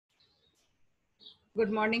Good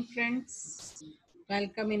morning, friends.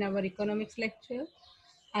 Welcome in our economics lecture.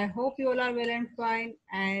 I hope you all are well and fine,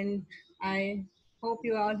 and I hope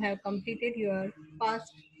you all have completed your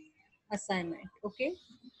past assignment. Okay,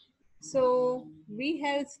 so we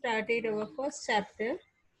have started our first chapter,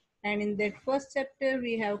 and in that first chapter,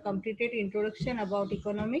 we have completed introduction about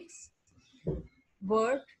economics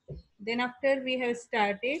word. Then, after we have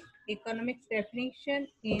started economics definition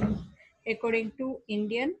in according to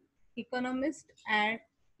Indian economist and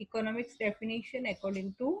economics definition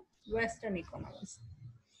according to Western economists.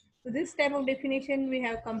 So this type of definition we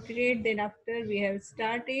have completed. Then after we have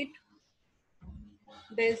started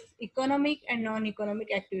this economic and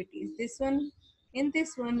non-economic activities. This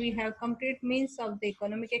one we have complete means of the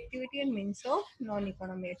economic activity and means of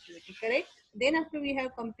non-economic activity. Correct. Then after we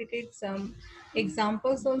have completed some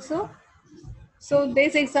examples also. So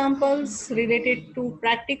these examples related to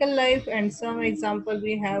practical life and some example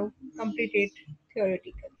we have completed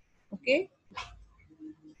theoretical. Okay.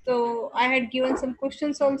 So I had given some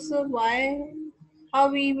questions also how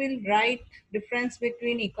we will write difference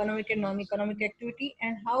between economic and non-economic activity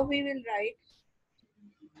and how we will write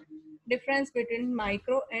difference between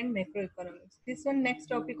micro and macroeconomics. This one next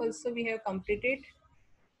topic also we have completed.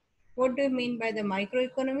 What do you mean by the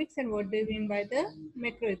microeconomics and what do you mean by the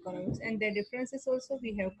macroeconomics, and the differences also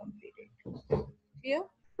we have completed. Clear?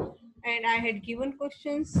 And I had given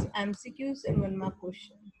questions, MCQs and one mark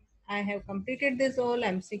question. I have completed this all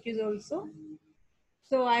MCQs also.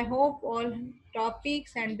 So I hope all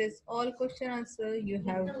topics and this all question answer you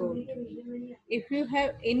have got. If you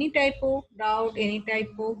have any type of doubt, any type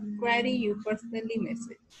of query, you personally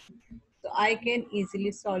message. So I can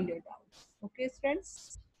easily solve your doubts. Okay,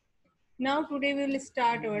 friends? Now today we will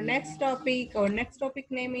start our next topic. Our next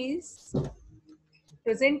topic name is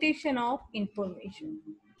presentation of information.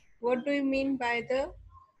 What do you mean by the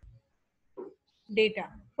data?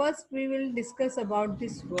 First we will discuss about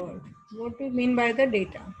this word. What do you mean by the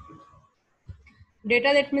data?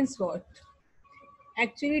 Data, that means what?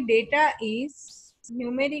 Actually data is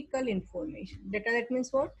numerical information. Data, that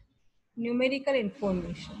means what? Numerical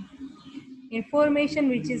information. Information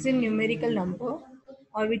which is in numerical number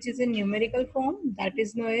or which is in numerical form, that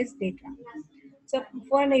is known as data. So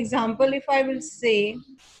for an example, if I will say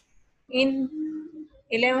in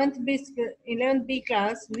 11th B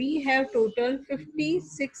class, we have total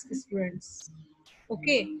 56 students.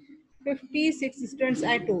 Okay, 56 students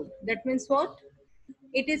I told. That means what?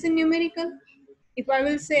 It is in numerical. If I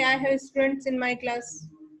will say I have students in my class,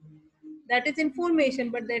 that is information,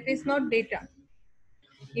 but that is not data.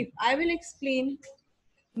 If I will explain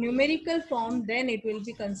numerical form, then it will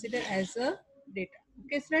be considered as a data.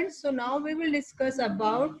 Okay, friends. So now we will discuss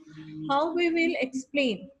about how we will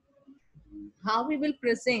explain, how we will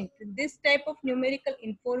present this type of numerical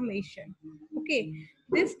information. Okay,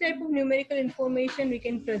 this type of numerical information we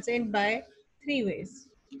can present by three ways.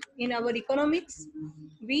 In our economics,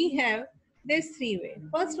 we have this three way.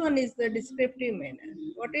 First one is the descriptive manner.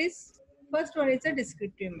 What is first one is the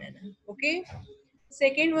descriptive manner. Okay.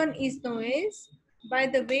 Second one is known as by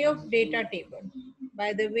the way of data table.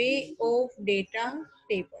 By the way of data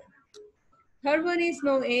table. Third one is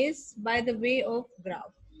known as by the way of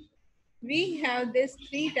graph. We have this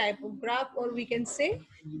three type of graph, or we can say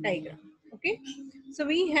diagram. Okay, so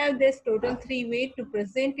we have this total three way to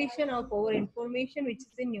presentation of our information which is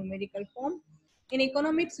in numerical form. In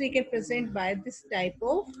economics we can present by this type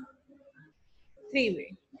of three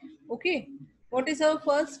way. Okay, what is our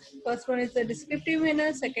first one is the descriptive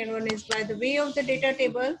manner, second one is by the way of the data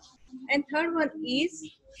table, and third one is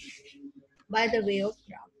by the way of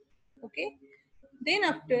graph. Okay, then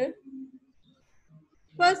after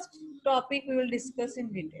first topic we will discuss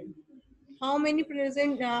in detail. How many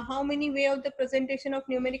way of the presentation of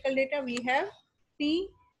numerical data? We have three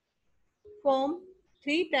form,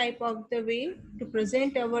 three type of the way to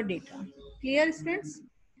present our data. Clear, students?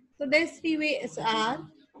 So these three ways are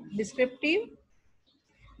descriptive,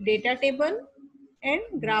 data table, and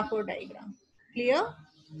graph or diagram. Clear?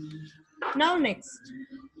 Now next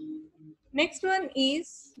one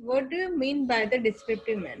is, what do you mean by the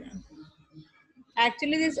descriptive manner?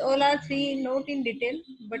 Actually, these all are three, not in detail,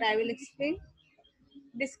 but I will explain.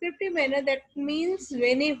 Descriptive manner, that means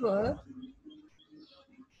whenever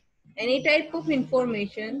any type of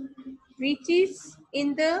information which is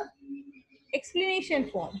in the explanation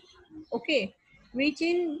form, okay, which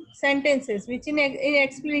in sentences, which in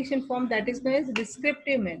explanation form, that is known as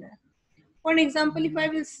descriptive manner. For example, if I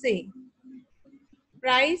will say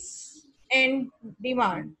price and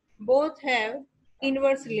demand both have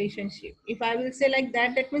inverse relationship, if I will say like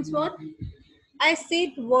that, that means what? I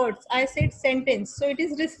said words, I said sentence, so it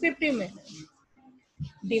is descriptive manner.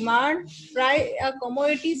 Demand, price, a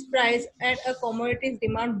commodity's price and a commodity's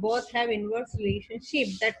demand both have inverse relationship.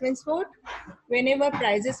 That means what? Whenever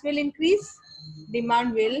prices will increase,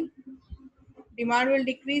 demand will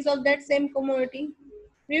decrease of that same commodity.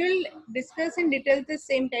 We will discuss in detail the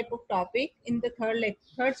same type of topic in the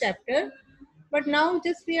third chapter. But now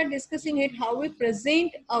just we are discussing it how we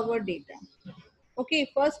present our data. Okay,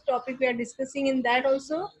 first topic we are discussing in that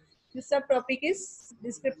also. The subtopic is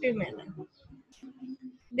descriptive manner.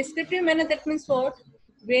 Descriptive manner, that means what?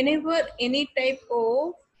 Whenever any type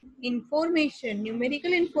of information,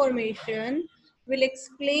 numerical information will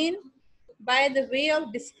explain by the way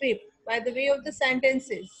of descript, by the way of the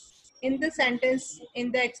sentences. In the sentence,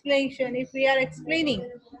 in the explanation, if we are explaining,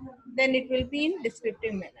 then it will be in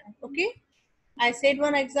descriptive manner. Okay. I said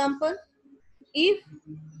one example. If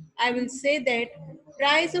I will say that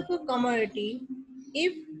price of a commodity,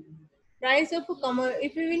 if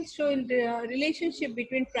if we will show the relationship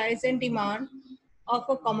between price and demand of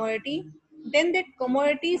a commodity, then that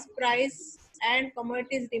commodity's price and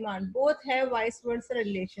commodity's demand both have vice versa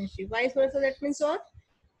relationship. Vice versa, that means what?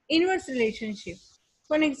 Inverse relationship.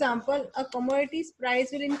 For an example, a commodity's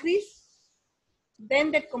price will increase,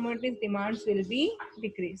 then that commodity's demands will be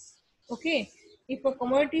decrease. Okay. If a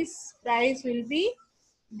commodity's price will be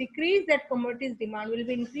decrease, that commodity's demand will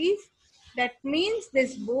be increased. That means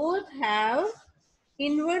this both have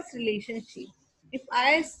inverse relationship. If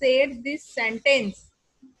I said this sentence,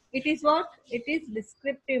 it is what? It is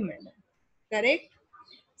descriptive manner. Correct?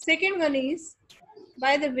 Second one is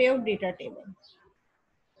by the way of data table.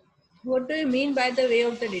 What do you mean by the way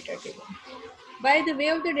of the data table? By the way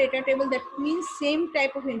of the data table, that means same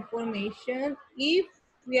type of information if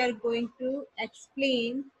we are going to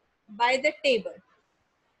explain by the table.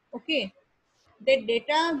 Okay. The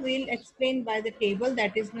data will explain by the table,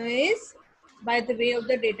 that is known as by the way of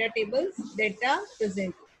the data tables, data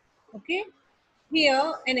present. Okay.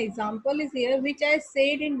 Here an example is here which I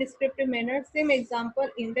said in descriptive manner, same example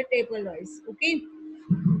in the table wise. Okay.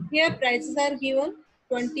 Here prices are given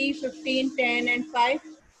 20, 15, 10 and 5.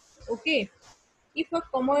 Okay. If a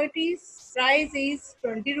commodity's price is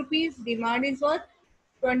 20 rupees, demand is what?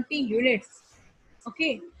 20 units.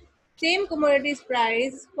 Okay. Same commodity's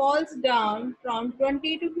price falls down from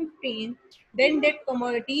 20 to 15, then that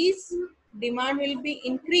commodity's demand will be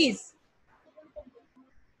increased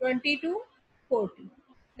 20 to 40.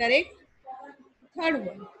 Correct? Third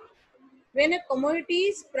one. When a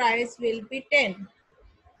commodity's price will be 10,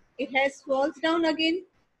 it has falls down again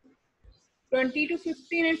 20 to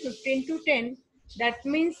 15 and 15 to 10. That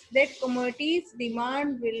means that commodities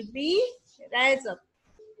demand will be rise up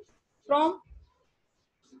from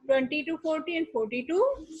 20 to 40 and 40 to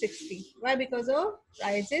 60. Why? Because of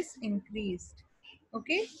prices increased.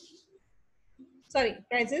 Okay. Sorry,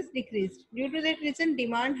 prices decreased. Due to that reason,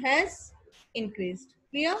 demand has increased.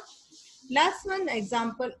 Clear? Last one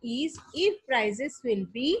example is if prices will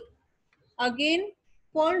be again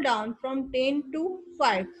fall down from 10 to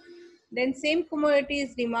 5, then same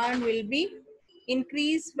commodities demand will be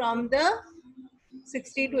increased from the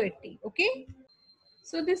 60 to 80. Okay.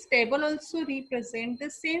 So this table also represents the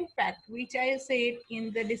same fact which I said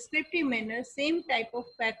in the descriptive manner. Same type of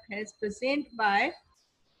fact has present by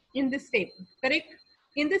in this table. Correct?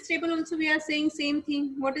 In this table also we are saying same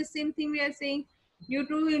thing. What is same thing we are saying? Due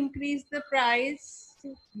to increase the price,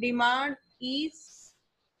 demand is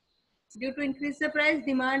due to increase the price,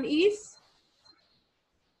 demand is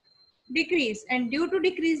decrease, and due to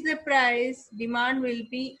decrease the price, demand will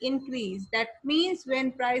be increased. That means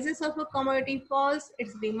when prices of a commodity falls,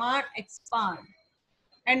 its demand expand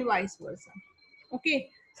and vice versa. Okay,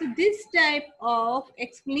 so this type of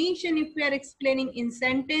explanation, if we are explaining in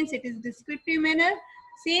sentence, it is descriptive manner.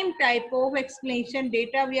 Same type of explanation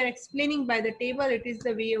data we are explaining by the table, it is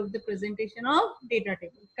the way of the presentation of data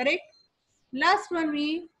table. Correct? Last one,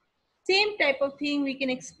 we same type of thing we can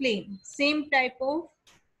explain. Same type of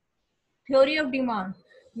theory of demand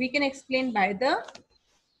we can explain by the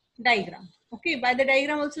diagram. Okay, by the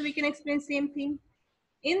diagram also we can explain same thing.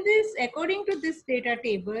 In this, according to this data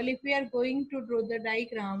table, if we are going to draw the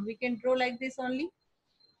diagram, we can draw like this only.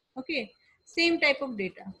 Okay, same type of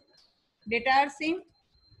data. Data are same.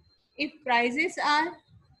 If prices are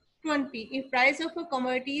 20, if price of a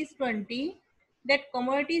commodity is 20, that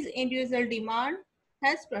commodity's individual demand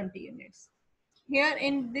has 20 units. Here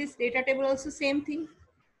in this data table also same thing.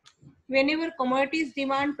 Whenever commodities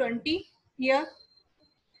demand 20, here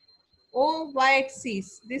OY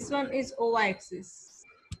axis, this one is OY axis.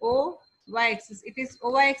 OY axis, it is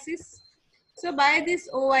OY axis. So by this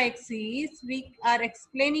OY axis, we are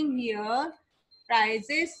explaining here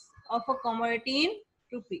prices of a commodity in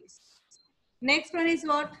rupees. Next one is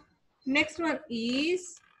what? Next one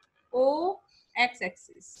is O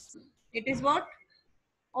x-axis. It is what?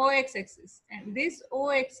 O x-axis. And this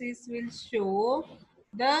O axis will show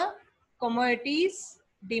the commodities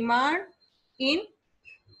demand in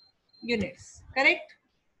units. Correct?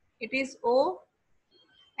 It is O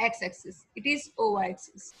x-axis. It is O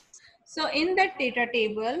axis. So in that data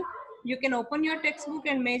table, you can open your textbook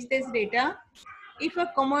and match this data. If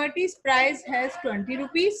a commodities price has 20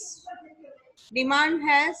 rupees, demand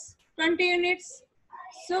has 20 units.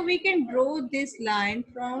 So we can draw this line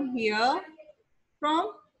from here,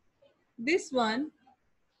 from this one,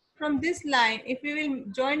 from this line. If we will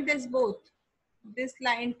join this both, this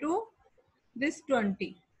line to this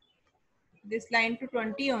 20, this line to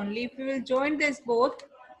 20 only. If we will join this both,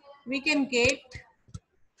 we can get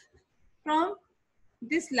from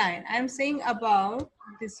this line. I am saying about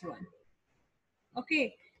this one.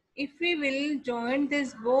 Okay. If we will join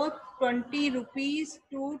this both 20 rupees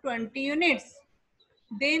to 20 units,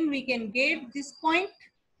 then we can get this point,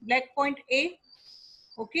 black point A.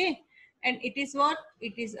 Okay. And it is what?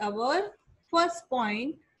 It is our first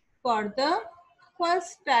point for the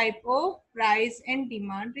first type of price and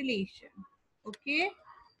demand relation. Okay.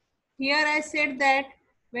 Here I said that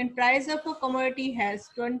when price of a commodity has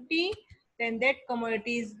 20, then that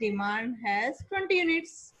commodity's demand has 20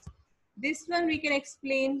 units. This one we can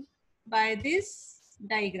explain by this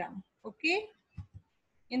diagram. Okay.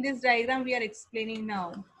 In this diagram we are explaining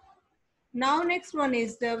now. Now next one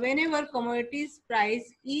is the whenever commodities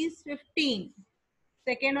price is 15.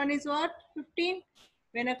 Second one is what? 15.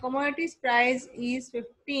 When a commodities price is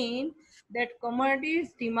 15, that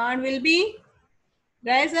commodities demand will be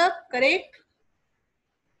rise up, correct?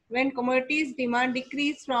 When commodities demand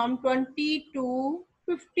decrease from 20 to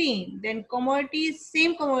 15, then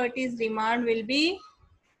same commodities demand will be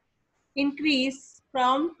increase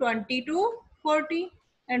from 20 to 40.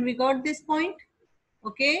 And we got this point.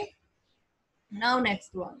 Okay. Now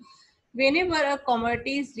next one. Whenever a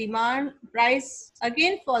commodity's demand price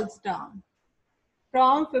again falls down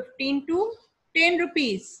from 15 to 10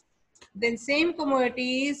 rupees, then same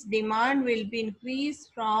commodity's demand will be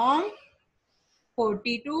increased from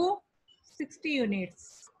 40 to 60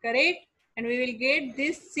 units. Correct? And we will get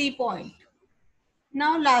this C point.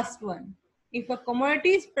 Now last one. If a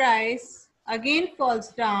commodity's price again falls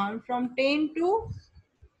down from 10 to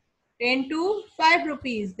 5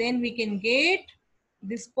 rupees, then we can get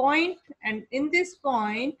this point, and in this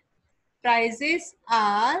point prices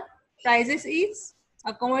is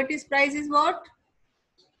a commodity's price is what?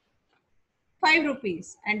 5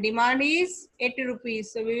 rupees and demand is 80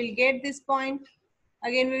 rupees. So we will get this point.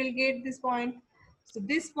 Again we will get this point. So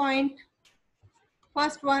this point,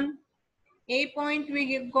 first one A point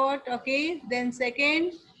we got, okay, then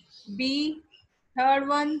second B, third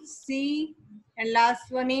one C, and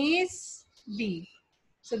last one is D.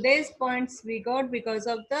 So these points we got because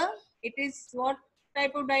of it is what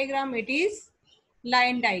type of diagram? It is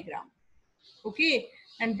line diagram. Okay.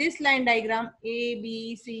 And this line diagram A,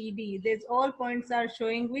 B, C, D, these all points are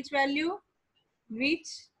showing which value? Which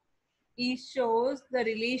shows the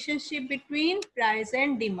relationship between price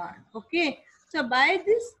and demand. Okay. So by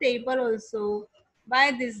this table also,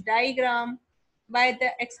 by this diagram, by the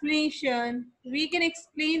explanation, we can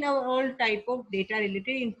explain our all type of data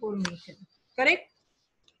related information. Correct?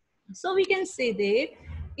 So we can say that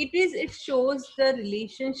it shows the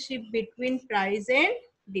relationship between price and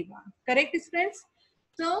demand. Correct, friends?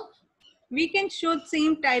 So we can show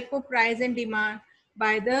same type of price and demand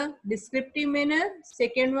by the descriptive manner.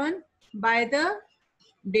 Second one, by the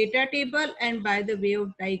data table, and by the way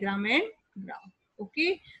of diagram and graph.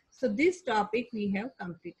 Okay. So this topic we have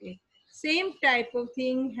completed. Same type of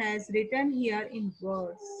thing has written here in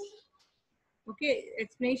words. Okay.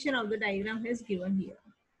 Explanation of the diagram is given here.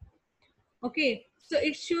 Okay, so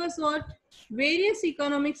it shows what? Various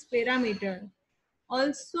economics parameter,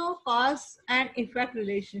 also cause and effect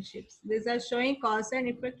relationships. These are showing cause and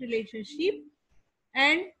effect relationship,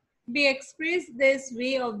 and we express this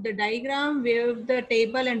way of the diagram, way of the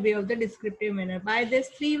table, and way of the descriptive manner. By this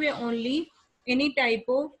three way only, any type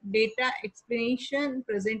of data explanation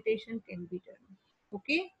presentation can be done.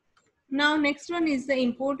 Okay. Now next one is the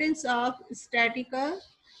importance of statistical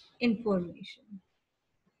information.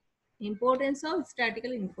 Importance of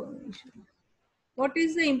statistical information. What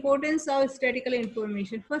is the importance of statistical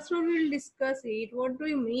information? First of all, we will discuss it. What do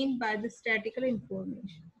you mean by the statistical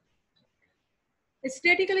information?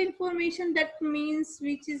 Statistical information, that means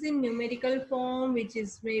which is in numerical form, which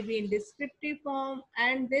is maybe in descriptive form,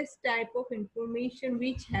 and this type of information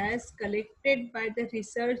which has collected by the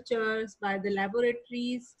researchers, by the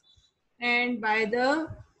laboratories, and by the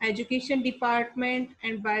education department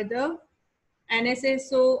and by the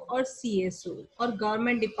NSSO or CSO or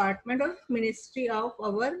government department or ministry of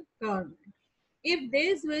our government. If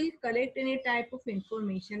this will collect any type of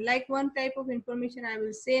information, like one type of information, I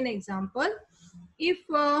will say an example. If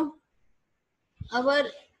our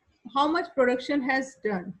how much production has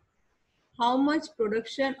done, how much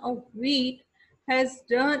production of wheat has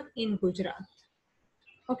done in Gujarat.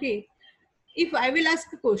 Okay, if I will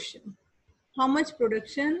ask a question, how much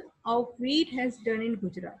production of wheat has done in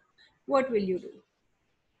Gujarat, what will you do?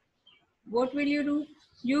 What will you do?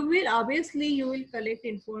 You will obviously you will collect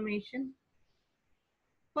information.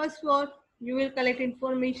 First of all, you will collect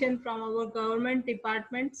information from our government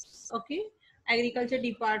departments. Okay, agriculture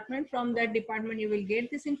department. From that department, you will get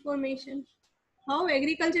this information. How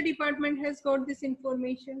agriculture department has got this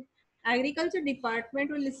information? Agriculture department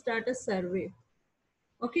will start a survey.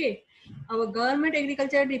 Okay, our government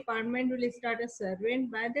agriculture department will start a survey, and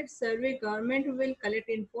by that survey, government will collect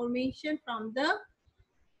information from the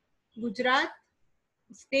Gujarat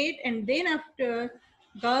state, and then after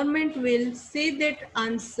government will say that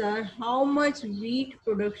answer how much wheat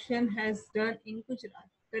production has done in Gujarat,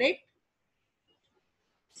 correct?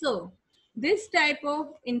 So this type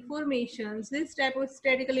of information, this type of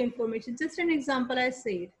statistical information, just an example I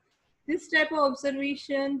said, this type of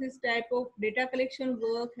observation, this type of data collection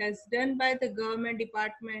work has done by the government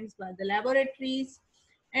departments, by the laboratories,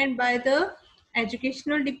 and by the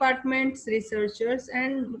educational departments, researchers,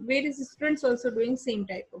 and various students also doing same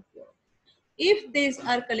type of work. If these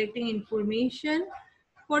are collecting information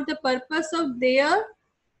for the purpose of their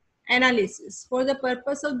analysis, for the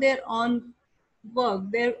purpose of their own work,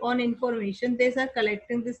 their own information, they are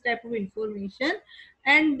collecting this type of information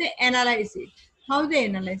and they analyze it. How they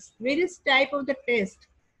analyze? Various type of the test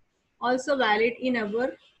also valid in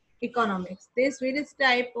our economics. These various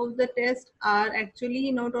type of the test are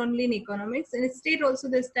actually not only in economics, in state also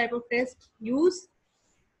this type of test use,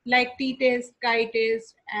 like t-test,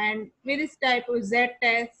 chi-test, and various type of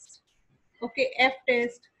z-test, okay,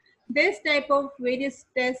 f-test. This type of various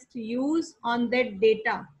tests used on that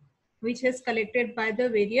data which is collected by the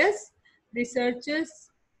various researchers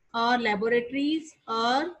or laboratories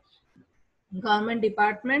or government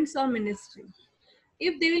departments or ministry.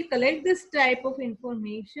 If they will collect this type of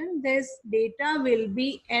information, this data will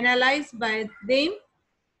be analyzed by them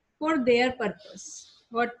for their purpose.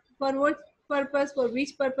 What purpose, for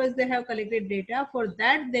which purpose they have collected data, for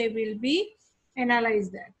that they will be analyze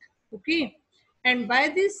that. Okay, and by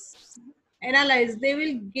this analyze they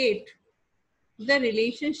will get the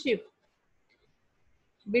relationship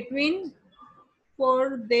between,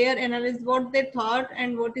 for their analysis, what they thought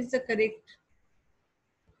and what is the correct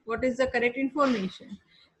information.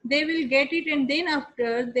 They will get it, and then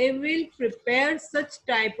after they will prepare such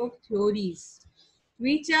type of theories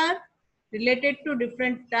which are related to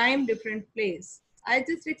different time, different place. I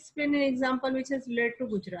just explained an example which is related to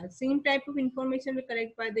Gujarat. Same type of information we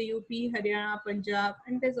collect by the UP, Haryana, Punjab,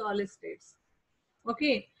 and there's all states.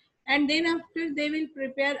 Okay, and then after they will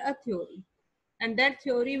prepare a theory, and that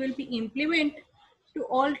theory will be implemented to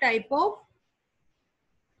all type of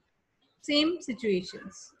same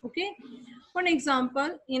situations. Okay, for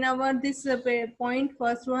example, in our this point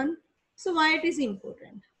first one, so why it is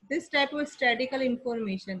important, this type of statistical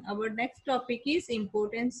information. Our next topic is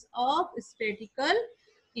importance of statistical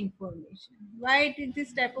information. Why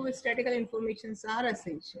this type of statistical informations are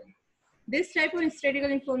essential? This type of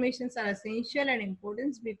statistical informations are essential and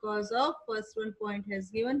important because of first one point has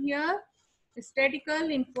given here, statistical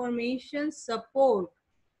information support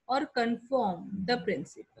or confirm the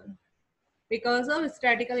principle. Because of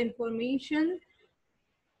statistical information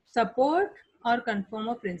support or confirm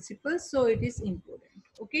a principle, so it is important.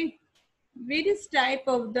 Okay, various type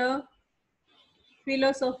of the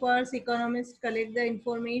philosophers, economists collect the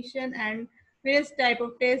information, and various type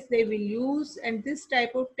of tests they will use, and this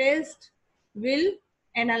type of test will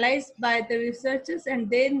analyzed by the researchers, and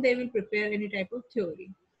then they will prepare any type of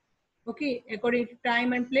theory. Okay, according to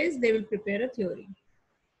time and place they will prepare a theory,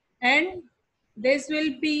 and this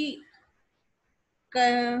will be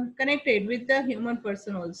connected with the human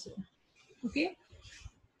person also. Okay,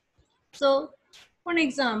 so for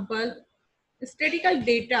example, statistical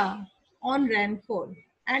data on rainfall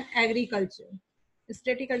and agriculture,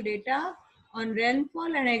 statistical data on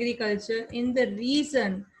rainfall and agriculture in the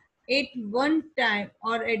region at one time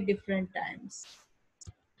or at different times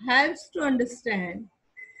helps to understand,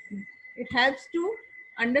 it helps to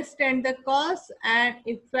understand the cause and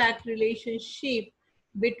effect relationship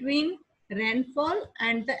between rainfall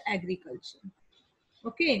and the agriculture.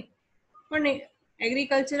 Okay, for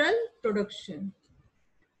agricultural production,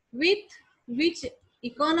 with which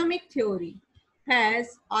economic theory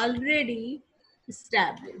has already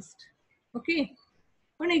established. Okay.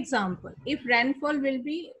 One example, if rainfall will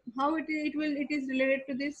be, how it is related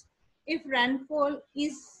to this. If rainfall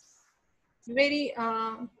is very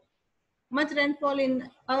much rainfall in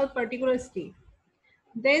a particular state,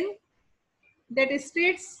 then that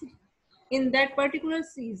states in that particular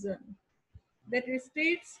season, that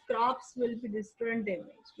states crops will be destroyed and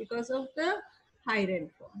damaged because of the high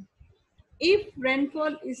rainfall. If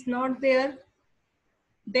rainfall is not there,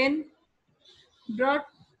 then drought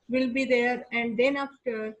will be there, and then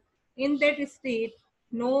after, in that state,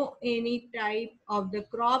 no any type of the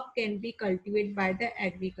crop can be cultivated by the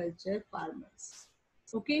agriculture farmers.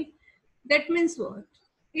 Okay, that means what?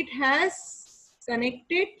 It has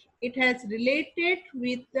connected, it has related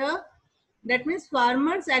with the, that means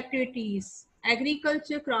farmers activities,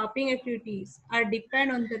 agriculture cropping activities are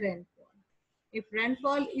depend on the rainfall. If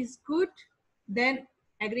rainfall is good, then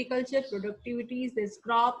agriculture productivities, this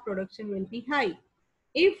crop production will be high.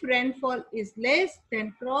 If rainfall is less,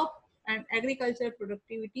 then crop and agriculture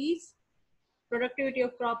productivity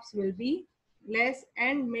of crops will be less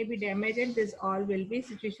and maybe damaged. This all will be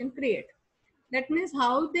situation create. That means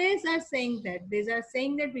how they are saying that? They are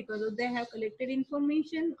saying that because of they have collected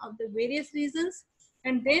information of the various reasons,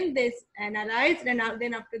 and then they analyzed, and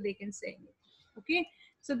then after they can say it. Okay,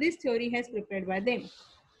 so this theory has prepared by them.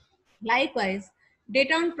 Likewise,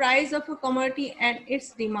 data on price of a commodity and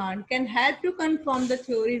its demand can help to confirm the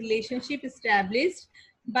theory relationship established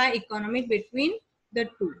by economic between the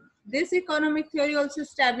two. This economic theory also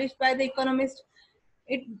established by the economist.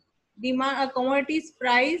 It demand a commodity's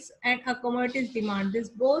price and a commodity's demand. This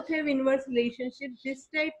both have inverse relationship. This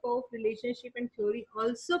type of relationship and theory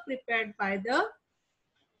also prepared by the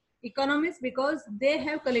economists because they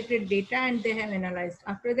have collected data and they have analyzed.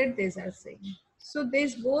 After that, they are saying. So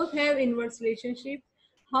these both have inverse relationship.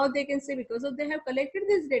 How they can say because of they have collected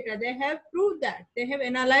this data, they have proved that, they have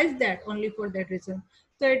analyzed that only for that reason.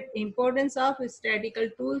 So importance of statistical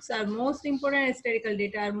tools are most important and statistical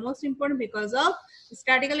data are most important because of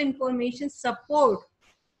statistical information support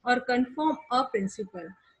or confirm a principle.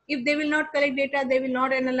 If they will not collect data, they will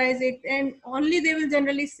not analyze it, and only they will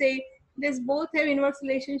generally say this both have inverse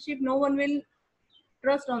relationship. No one will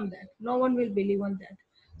trust on that. No one will believe on that.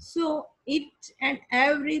 So each and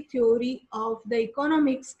every theory of the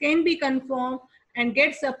economics can be confirmed and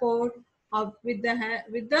get support of with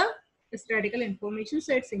the statistical information.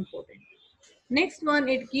 So it's important. Next one,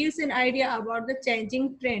 it gives an idea about the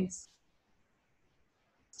changing trends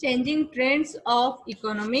of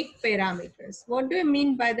economic parameters. What do you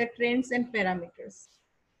mean by the trends and parameters?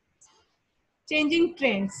 Changing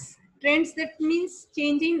trends. Trends, that means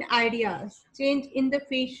changing ideas, change in the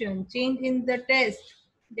fashion, change in the taste.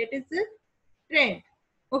 That is the trend.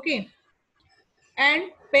 Okay.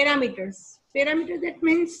 And parameters. Parameters, that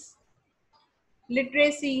means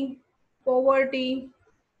literacy, poverty,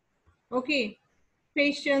 okay,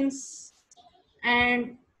 patience,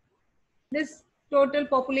 and this total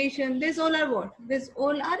population. These all are what? These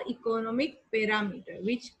all are economic parameter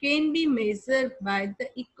which can be measured by the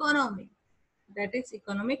economy. That is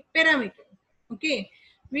economic parameter. Okay,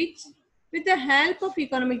 which with the help of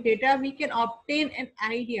economic data we can obtain an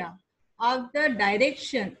idea of the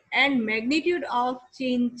direction and magnitude of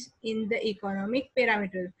change in the economic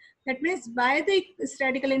parameter. That means by the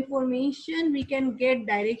statistical information we can get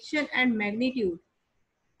direction and magnitude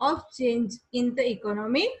of change in the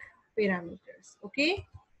economic parameters. Okay,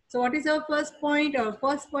 so what is our first point? Our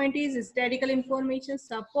first point is statistical information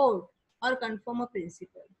support or confirm a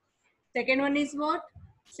principle. Second one is what?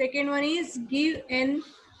 Second one is give an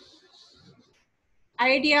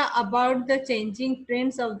idea about the changing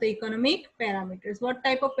trends of the economic parameters. What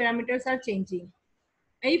type of parameters are changing?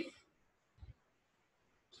 If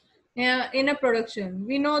in a production,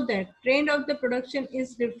 we know that trend of the production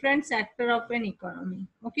is different sector of an economy.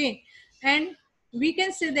 Okay, and we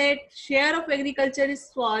can say that share of agriculture is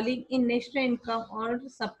falling in national income or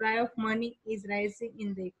supply of money is rising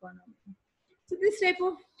in the economy. So this type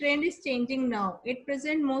of trend is changing now. It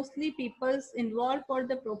present mostly people's involved for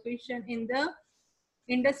the profession in the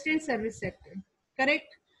industrial service sector, correct?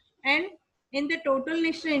 And in the total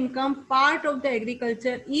national income, part of the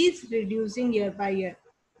agriculture is reducing year by year.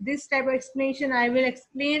 This type of explanation I will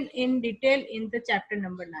explain in detail in the chapter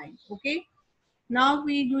number 9. Okay. Now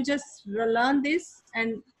you just learn this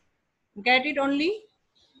and get it only.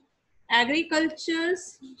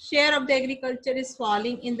 Agriculture's share of the agriculture is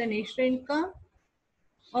falling in the national income.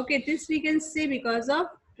 Okay, this we can see because of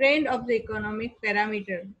trend of the economic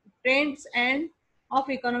parameter. Trends and of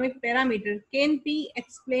economic parameter can be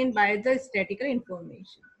explained by the statistical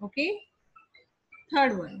information. Okay.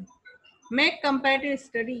 Third one, make comparative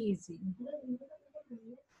study easy.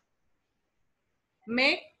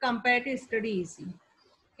 Make comparative study easy.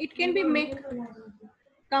 It can be make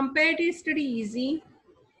comparative study easy.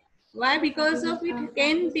 Why? Because of it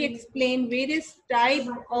can be explained various type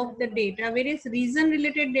of the data, various reason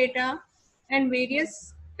related data and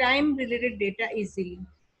various time related data easily.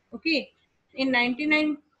 Okay. In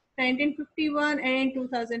 1951 and in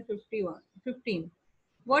 2015,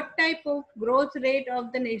 what type of growth rate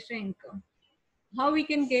of the national income? How we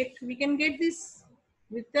can get? We can get this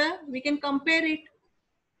with the, we can compare it.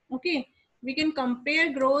 Okay, we can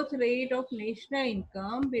compare growth rate of national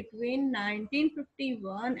income between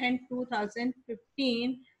 1951 and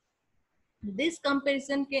 2015. This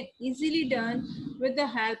comparison can easily done with the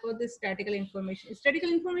help of the statistical information.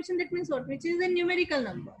 Statistical information, that means what? Which is a numerical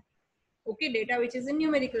number. Okay, data which is a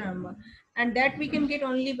numerical number, and that we can get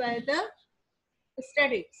only by the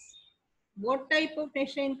statics. What type of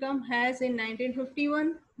national income has in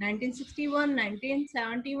 1951, 1961,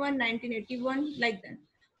 1971, 1981, like that.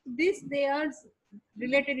 This, they are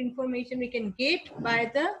related information we can get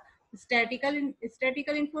by the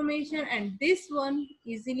statistical information, and this one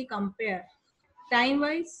easily compare time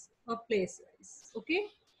wise or place wise. Okay.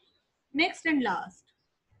 Next and last,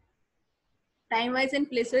 time wise and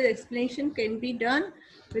place wise explanation can be done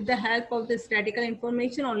with the help of the statistical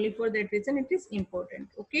information. Only for that reason it is important.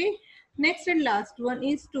 Okay. Next and last one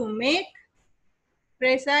is to make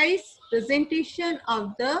precise presentation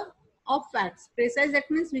of the of facts. Precise, that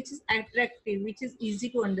means which is attractive, which is easy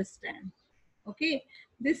to understand. Okay,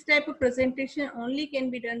 this type of presentation only can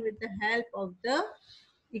be done with the help of the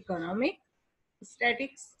economic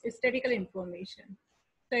statistical information.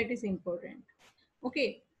 So it is important.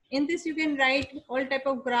 Okay, in this you can write all type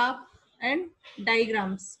of graph and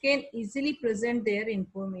diagrams can easily present their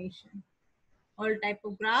information. All type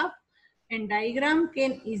of graph and diagram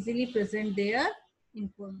can easily present their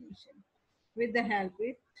information. With the help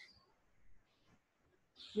it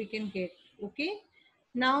we can get. Okay,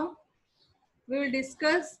 now we will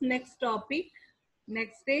discuss next topic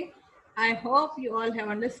next day. I hope you all have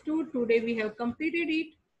understood. Today we have completed it.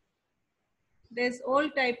 There's all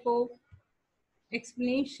type of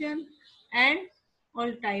explanation and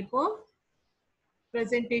all type of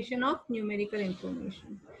presentation of numerical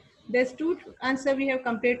information. There's two answer we have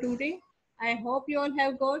completed today. I hope you all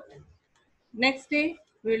have got. Next day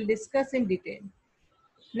we will discuss in detail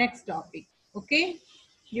next topic. Okay,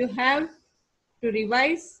 you have to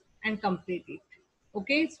revise and complete it.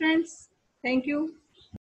 Okay, friends, thank you.